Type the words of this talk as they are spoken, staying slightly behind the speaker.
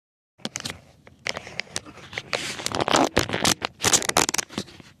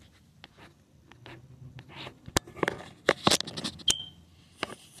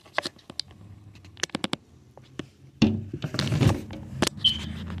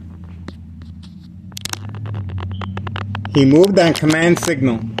He moved on command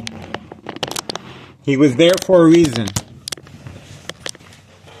signal. He was there for a reason.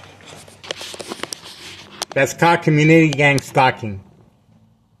 That's called community gang stalking.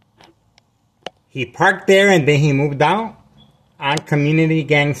 He parked there and then he moved out on community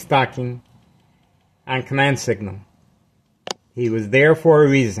gang stalking on command signal. He was there for a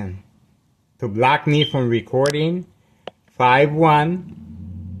reason. To block me from recording 5-1.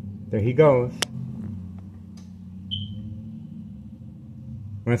 There he goes.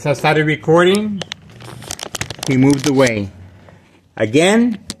 Once I started recording, he moved away.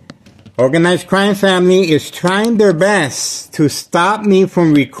 Again, Organized Crime Family is trying their best to stop me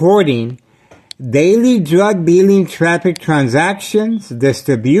from recording daily drug dealing traffic transactions,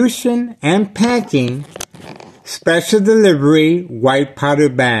 distribution, and packing, special delivery white powder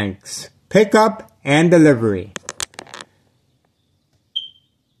bags, pickup and delivery.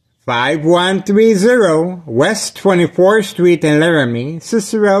 5130 West 24th Street in Laramie,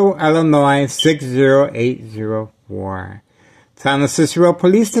 Cicero, Illinois 60804. Town of Cicero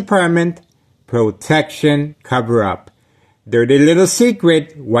Police Department, protection cover-up. Dirty little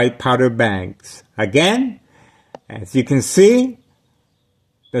secret, white powder bags. Again, as you can see,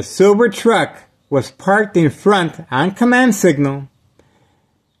 the silver truck was parked in front on command signal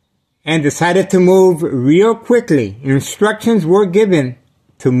and decided to move real quickly. Instructions were given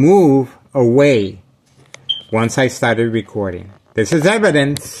to move away once I started recording. This is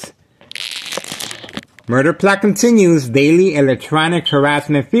evidence. Murder plot continues. Daily electronic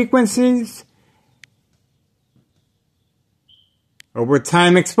harassment frequencies.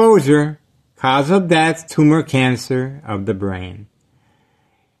 Overtime exposure. Cause of death, tumor cancer of the brain.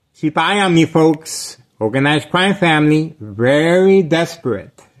 Keep an eye on me, folks. Organized Crime Family, very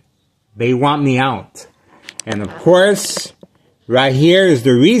desperate. They want me out. And of course, right here is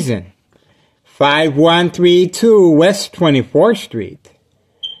the reason. 5132 West 24th Street.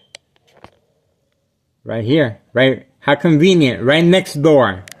 Right here. Right. How convenient. Right next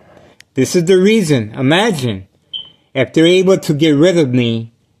door. This is the reason. Imagine if they're able to get rid of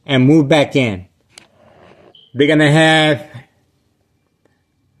me and move back in. They're going to have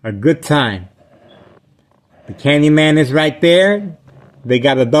a good time. The Candyman is right there. They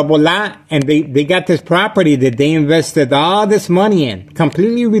got a double lot, and they got this property that they invested all this money in.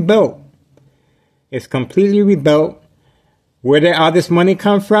 Completely rebuilt. It's completely rebuilt. Where did all this money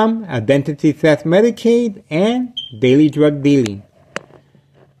come from? Identity theft, Medicaid, and daily drug dealing.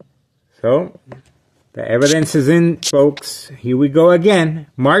 So, the evidence is in, folks. Here we go again.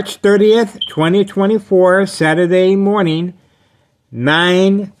 March 30th, 2024, Saturday morning,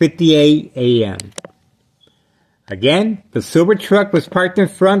 9:58 a.m. Again, the silver truck was parked in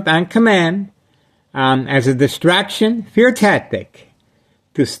front on command as a distraction, fear tactic,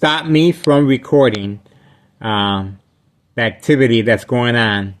 to stop me from recording the activity that's going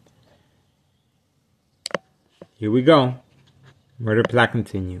on. Here we go. Murder plot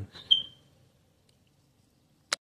continues.